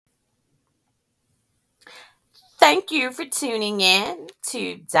Thank you for tuning in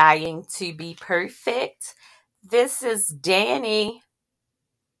to Dying to Be Perfect. This is Danny.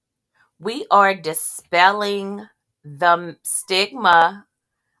 We are dispelling the stigma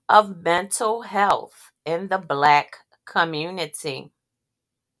of mental health in the Black community.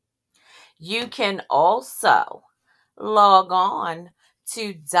 You can also log on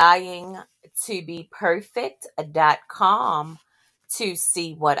to dyingtobeperfect.com to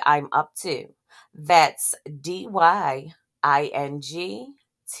see what I'm up to. That's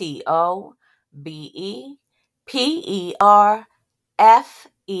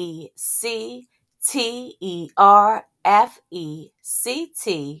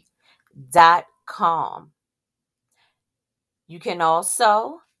You can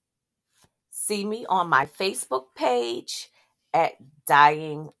also see me on my Facebook page at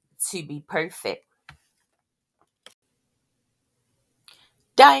Dying to Be Perfect.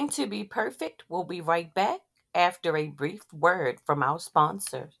 Dying to Be Perfect will be right back after a brief word from our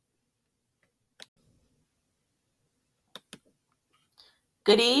sponsors.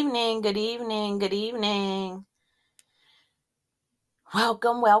 Good evening, good evening, good evening.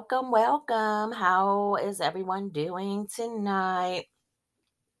 Welcome, welcome, welcome. How is everyone doing tonight?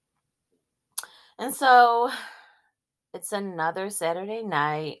 And so it's another Saturday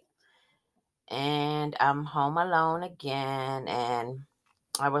night, and I'm home alone again. And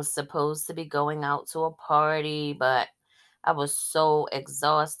I was supposed to be going out to a party, but I was so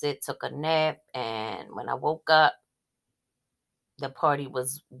exhausted, took a nap, and when I woke up, the party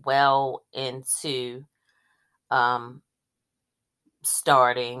was well into um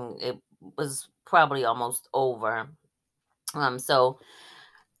starting. It was probably almost over. So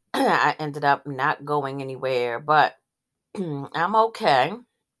I ended up not going anywhere, but I'm okay.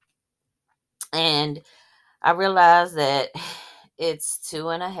 And I realized that it's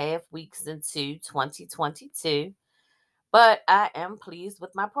 2.5 weeks into 2022, but I am pleased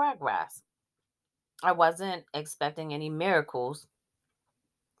with my progress. I wasn't expecting any miracles.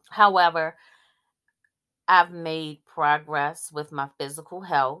 However, I've made progress with my physical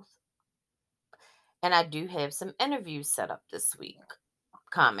health, and I do have some interviews set up this week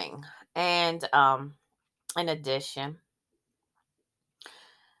coming. And in addition,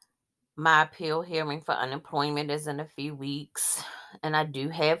 my appeal hearing for unemployment is in a few weeks, and I do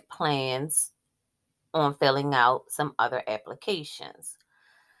have plans on filling out some other applications.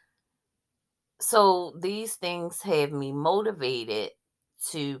 So these things have me motivated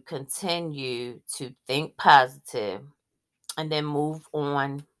to continue to think positive and then move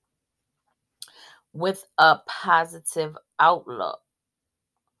on with a positive outlook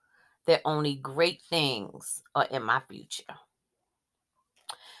that only great things are in my future.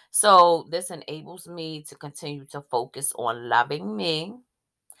 So this enables me to continue to focus on loving me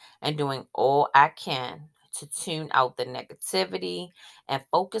and doing all I can to tune out the negativity and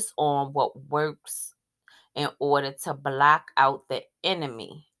focus on what works in order to block out the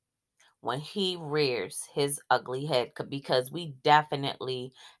enemy when he rears his ugly head, because we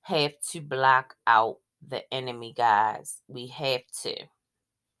definitely have to block out the enemy, guys. We have to.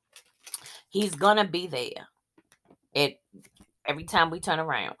 He's gonna be there at every time we turn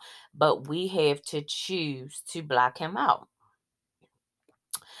around, but we have to choose to block him out.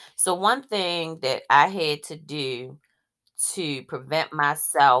 So one thing that I had to do to prevent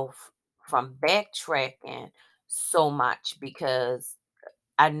myself from backtracking so much, because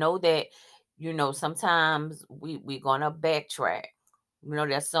I know that, sometimes we're gonna backtrack. You know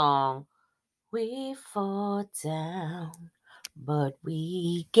that song, we fall down, but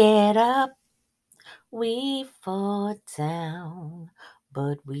we get up. We fall down,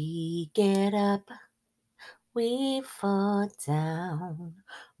 but we get up. We fall down,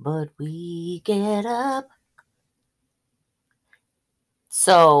 but we get up.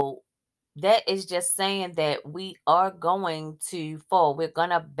 So that is just saying that we are going to fall. We're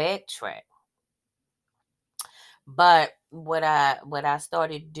gonna backtrack. But what I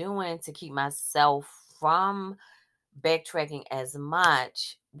started doing to keep myself from backtracking as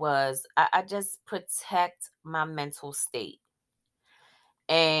much was I just protect my mental state.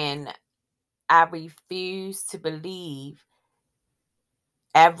 And I refuse to believe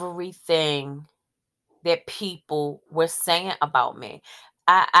everything that people were saying about me.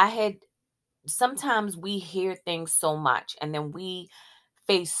 I had sometimes we hear things so much, and then we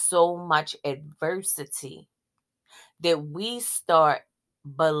face so much adversity that we start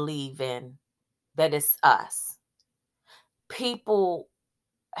believing that it's us. People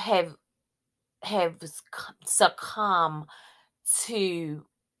have succumbed to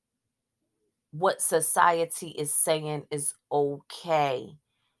what society is saying is okay,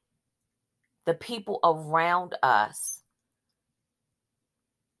 the people around us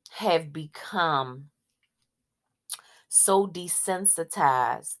have become so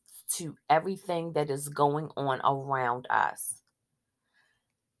desensitized to everything that is going on around us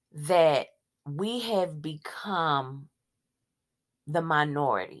that we have become the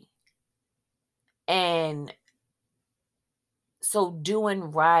minority. And so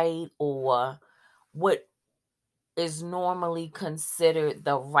doing right, or what is normally considered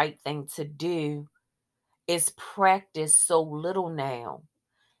the right thing to do, is practiced so little now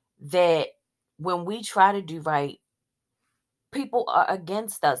that when we try to do right, people are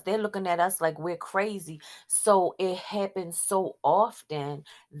against us. They're looking at us like we're crazy. So it happens so often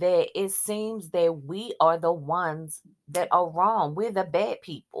that it seems that we are the ones that are wrong. We're the bad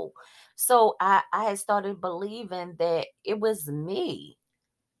people. So I had started believing that it was me.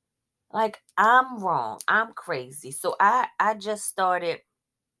 Like I'm wrong. I'm crazy. So I just started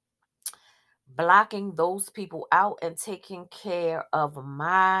blocking those people out and taking care of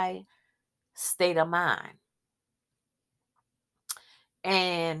my state of mind.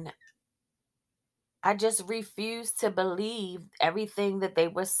 And I just refused to believe everything that they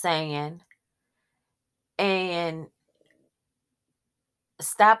were saying and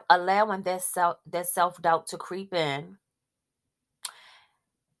stop allowing that self-doubt to creep in.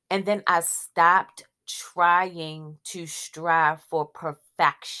 And then I stopped trying to strive for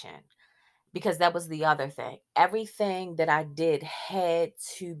perfection, because that was the other thing. Everything that I did had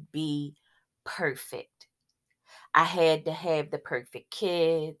to be perfect. I had to have the perfect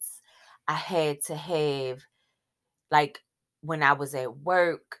kids. I had to have, like, when I was at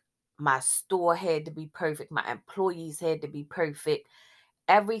work, my store had to be perfect. My employees had to be perfect.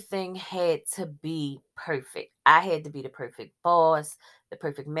 Everything had to be perfect. I had to be the perfect boss, the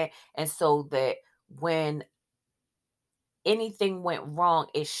perfect man. And so that when anything went wrong,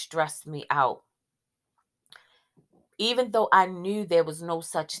 it stressed me out. Even though I knew there was no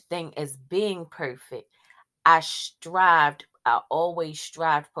such thing as being perfect, I always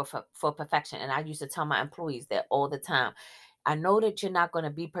strived for perfection. And I used to tell my employees that all the time. I know that you're not going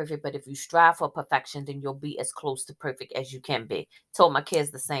to be perfect, but if you strive for perfection, then you'll be as close to perfect as you can be. Told my kids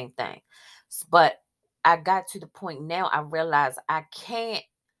the same thing. But I got to the point now I realize I can't,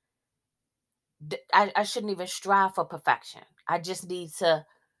 I shouldn't even strive for perfection. I just need to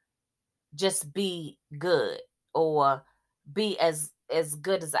just be good, or be as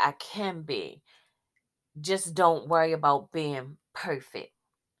good as I can be. Just don't worry about being perfect.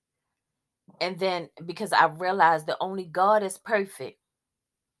 And then because I realized that only God is perfect,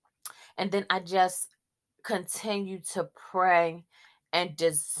 and then I just continue to pray and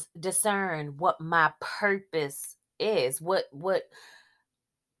discern what my purpose is, what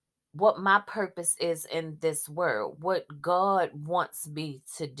my purpose is in this world, what God wants me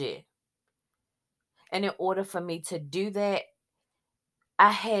to do. And in order for me to do that,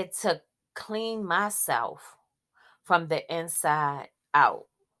 I had to clean myself from the inside out.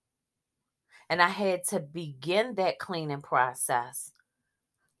 And I had to begin that cleaning process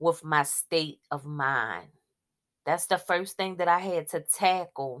with my state of mind. That's the first thing that I had to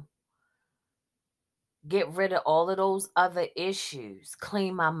tackle. Get rid of all of those other issues.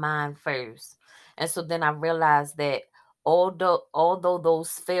 Clean my mind first. And so then I realized that although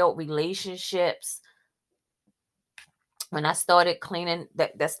those failed relationships, when I started cleaning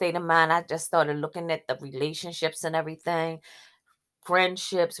that state of mind, I just started looking at the relationships and everything,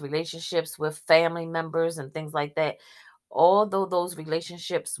 friendships, relationships with family members and things like that. Although those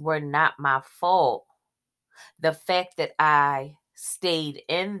relationships were not my fault, the fact that I stayed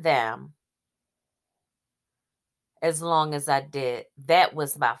in them as long as I did, that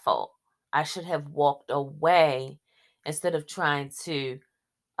was my fault. I should have walked away instead of trying to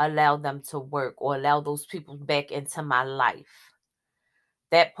allow them to work or allow those people back into my life.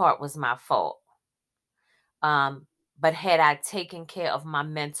 That part was my fault. Um, but had I taken care of my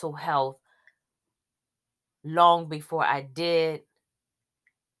mental health long before I did,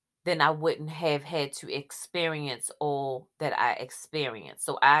 then I wouldn't have had to experience all that I experienced.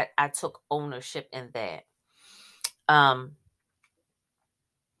 So I took ownership in that. Um,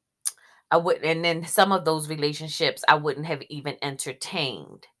 I would, and then some of those relationships I wouldn't have even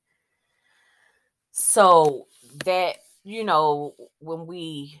entertained. So that, when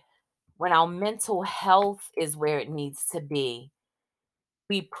our mental health is where it needs to be,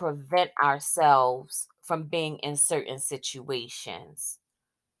 we prevent ourselves from being in certain situations.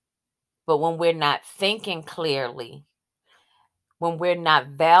 But when we're not thinking clearly, when we're not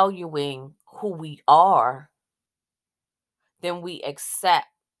valuing who we are, then we accept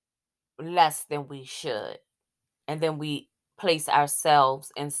less than we should. And then we place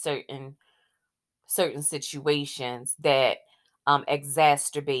ourselves in certain certain situations that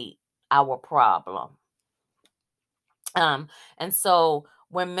exacerbate our problem. Um, and so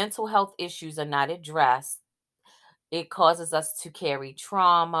when mental health issues are not addressed, it causes us to carry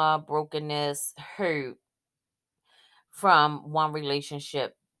trauma, brokenness, hurt from one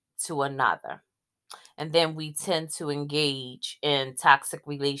relationship to another. And then we tend to engage in toxic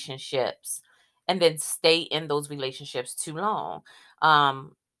relationships and then stay in those relationships too long.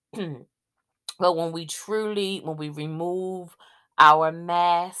 Um, but when we remove our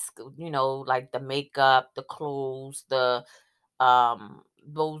mask, like the makeup, the clothes, those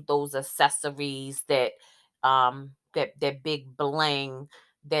accessories that big bling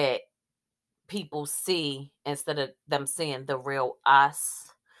that people see instead of them seeing the real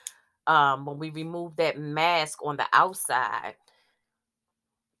us. When we remove that mask on the outside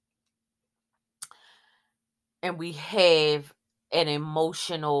and we have an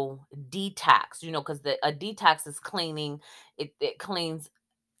emotional detox, because a detox is cleaning, it cleans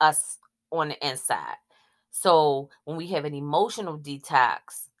us on the inside. So when we have an emotional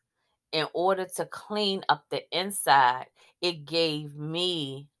detox, in order to clean up the inside, it gave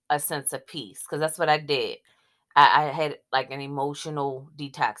me a sense of peace because that's what I did. I had like an emotional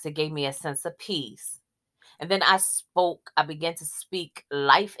detox. It gave me a sense of peace. And then I began to speak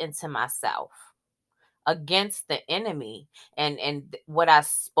life into myself against the enemy. And what I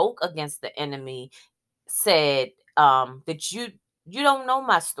spoke against the enemy said that you don't know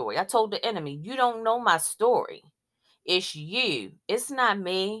my story. I told the enemy, you don't know my story. It's you. It's not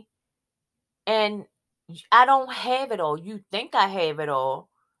me. And I don't have it all. You think I have it all,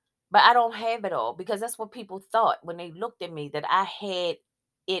 but I don't have it all because that's what people thought when they looked at me, that I had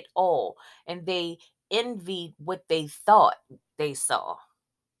it all. And they envied what they thought they saw.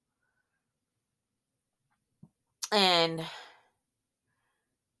 And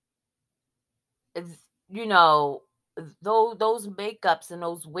th- you know, those makeups and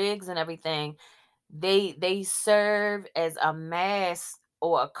those wigs and everything, they serve as a mask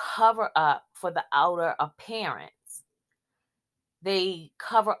or a cover up for the outer appearance. They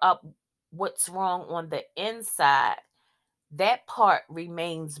cover up what's wrong on the inside. That part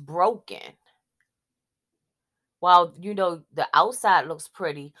remains broken. While the outside looks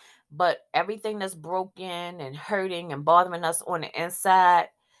pretty, but everything that's broken and hurting and bothering us on the inside,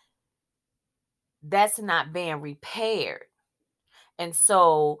 that's not being repaired. And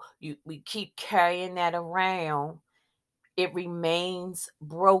so we keep carrying that around. It remains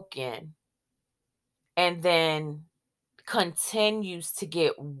broken and then continues to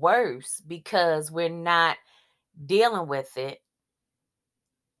get worse because we're not dealing with it.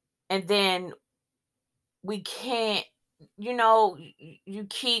 And then we can't, you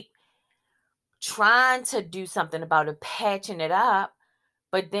keep trying to do something about it, patching it up,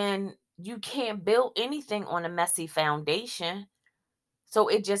 but then you can't build anything on a messy foundation. So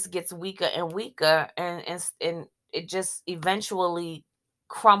it just gets weaker and weaker, and it just eventually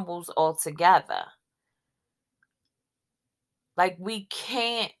crumbles altogether. Like we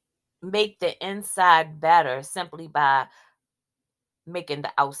can't make the inside better simply by making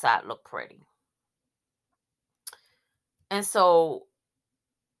the outside look pretty. And so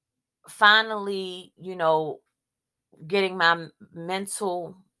finally, getting my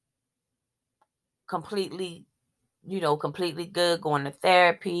mental completely, completely good, going to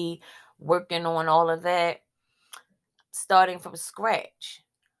therapy, working on all of that, starting from scratch.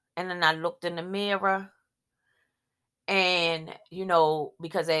 And then I looked in the mirror and,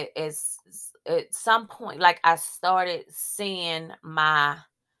 because at some point, like I started seeing my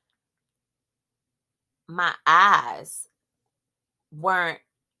eyes weren't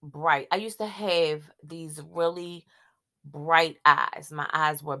bright. I used to have these really bright eyes. My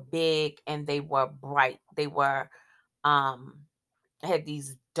eyes were big and they were bright. They were um had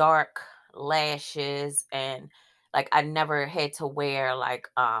these dark lashes, and like I never had to wear like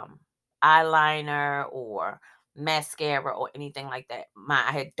eyeliner or mascara or anything like that.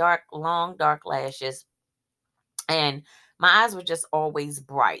 I had long dark lashes, and my eyes were just always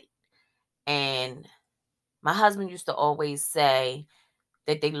bright. And my husband used to always say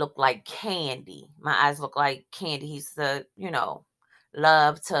that they look like candy. My eyes look like candy. He used to,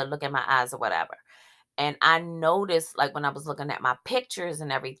 love to look at my eyes or whatever. And I noticed, like, when I was looking at my pictures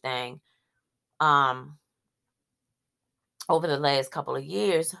and everything, um, over the last couple of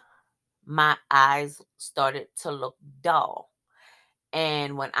years, my eyes started to look dull.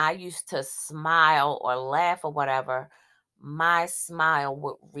 And when I used to smile or laugh or whatever, my smile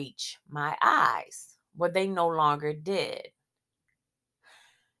would reach my eyes where they no longer did.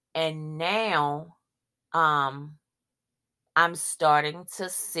 And now, um, I'm starting to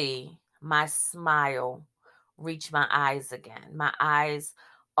see my smile reach my eyes again. My eyes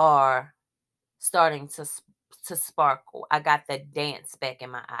are starting to sparkle. I got the dance back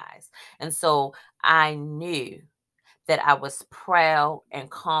in my eyes. And so I knew that I was proud and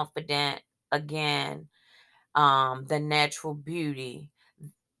confident again. The natural beauty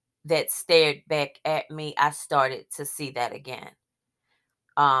that stared back at me, I started to see that again.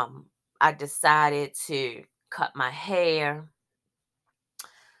 Um, I decided to cut my hair.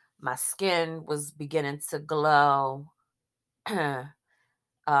 My skin was beginning to glow.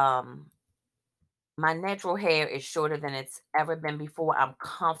 um, my natural hair is shorter than it's ever been before. I'm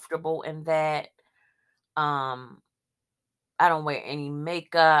comfortable in that. Um, I don't wear any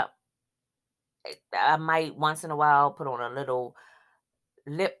makeup. I might once in a while put on a little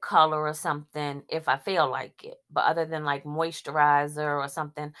lip color or something if I feel like it. But other than like moisturizer or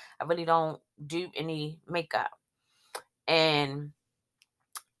something, I really don't do any makeup. And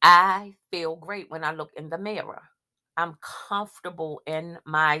I feel great when I look in the mirror. I'm comfortable in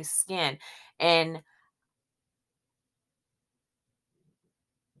my skin. And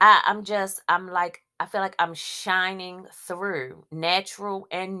I'm like, I feel like I'm shining through natural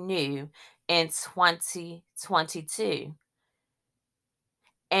and new in 2022.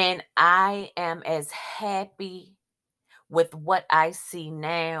 And I am as happy with what I see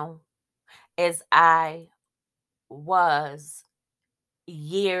now as I was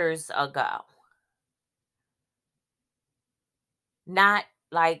years ago. Not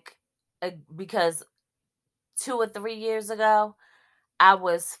like because 2 or 3 years ago, I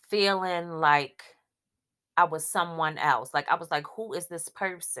was feeling like I was someone else. Like I was like, who is this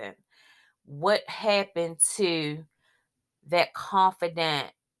person? What happened to that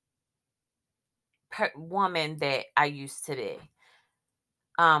confident woman that I used to be?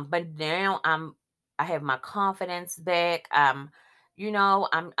 But now I have my confidence back. I'm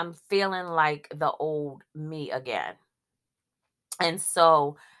feeling like the old me again. And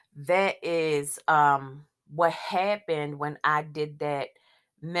so that is what happened when I did that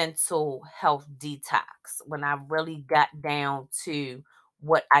mental health detox, when I really got down to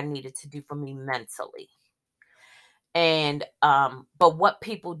what I needed to do for me mentally. And but what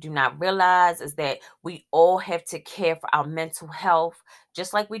people do not realize is that we all have to care for our mental health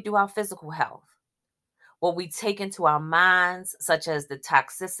just like we do our physical health. What we take into our minds, such as the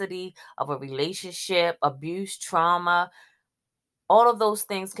toxicity of a relationship, abuse, trauma, all of those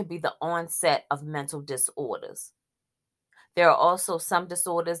things can be the onset of mental disorders. There are also some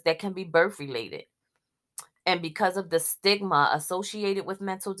disorders that can be birth related. And because of the stigma associated with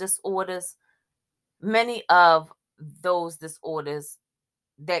mental disorders, many of those disorders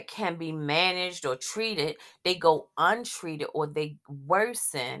that can be managed or treated, they go untreated or they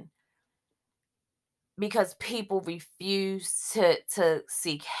worsen because people refuse to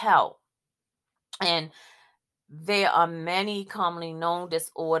seek help. And there are many commonly known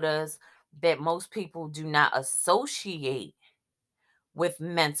disorders that most people do not associate with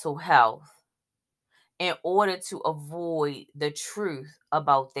mental health in order to avoid the truth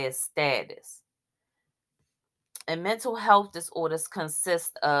about their status. And mental health disorders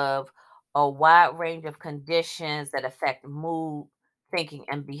consist of a wide range of conditions that affect mood, thinking,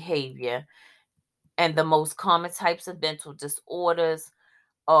 and behavior. And the most common types of mental disorders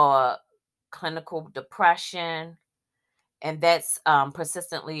are clinical depression, and that's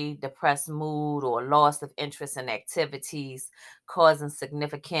persistently depressed mood or loss of interest in activities, causing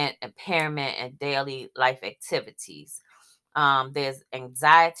significant impairment in daily life activities. There's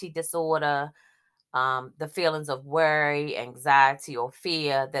anxiety disorder, the feelings of worry, anxiety, or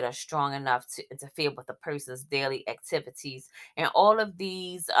fear that are strong enough to interfere with a person's daily activities. And all of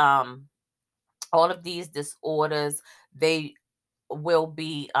these disorders, they will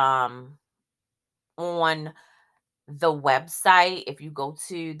be on the website. If you go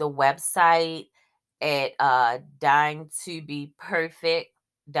to the website at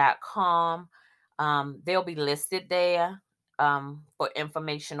dyingtobeperfect.com, they'll be listed there for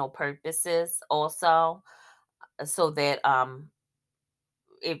informational purposes also, so that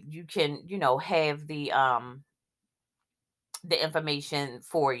if you can, have the information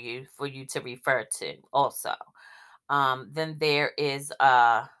for you to refer to also. Then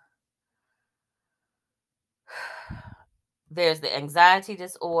there's the anxiety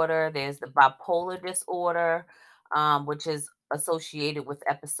disorder, there's the bipolar disorder, which is associated with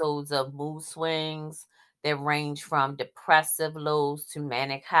episodes of mood swings that range from depressive lows to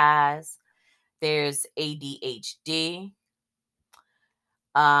manic highs. There's ADHD,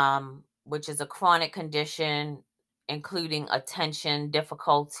 which is a chronic condition including attention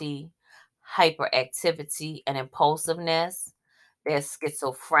difficulty, hyperactivity, and impulsiveness. There's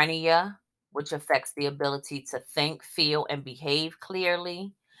schizophrenia, which affects the ability to think, feel, and behave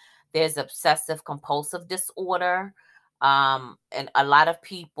clearly. There's obsessive compulsive disorder. And a lot of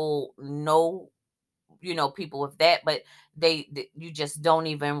people know, people with that, but you just don't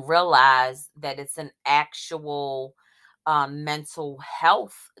even realize that it's an actual mental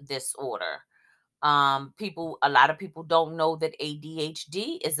health disorder. A lot of people don't know that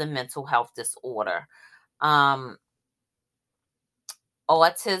ADHD is a mental health disorder. Um,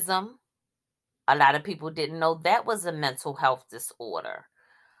 Autism, a lot of people didn't know that was a mental health disorder.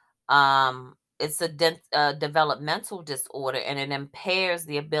 It's a developmental disorder, and it impairs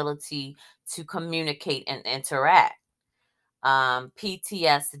the ability to communicate and interact.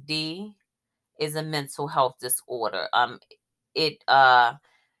 PTSD is a mental health disorder. It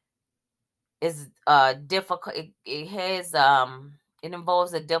is difficult. It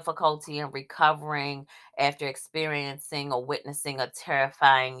involves a difficulty in recovering after experiencing or witnessing a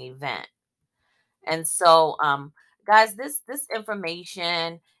terrifying event. And so, guys, this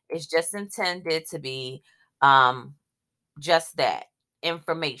information is just intended to be just that,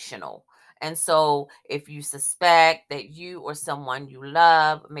 informational. And so, if you suspect that you or someone you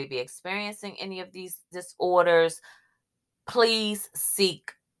love may be experiencing any of these disorders, please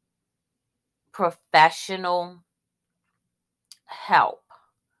seek professional help,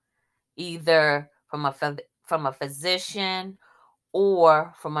 either from a physician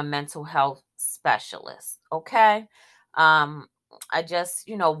or from a mental health specialist. Okay. Um, I just,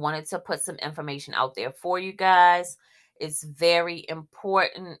 wanted to put some information out there for you guys. It's very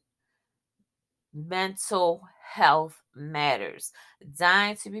important. Mental health matters.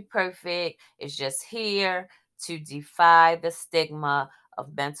 Dying to be perfect is just here to defy the stigma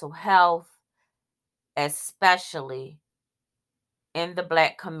of mental health, especially in the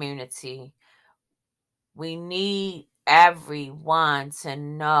Black community. We need everyone to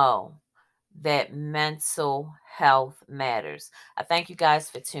know that mental health matters. I thank you guys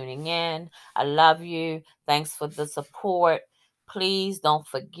for tuning in. I love you. Thanks for the support. Please don't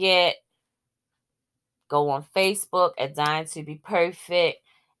forget, go on Facebook at Dying to Be Perfect.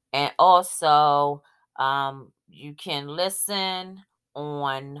 And also, you can listen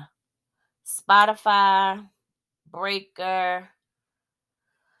on Spotify, Breaker,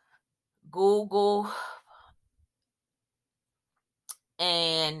 Google,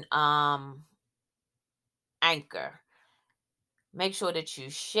 and Anchor. Make sure that you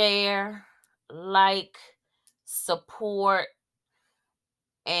share, like, support,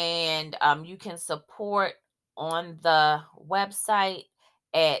 and you can support on the website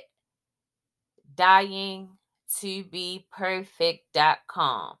at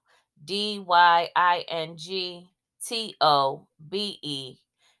dyingtobeperfect.com.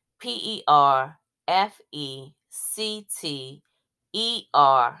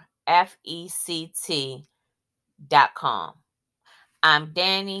 I'm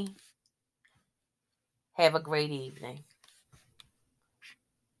Danny. Have a great evening.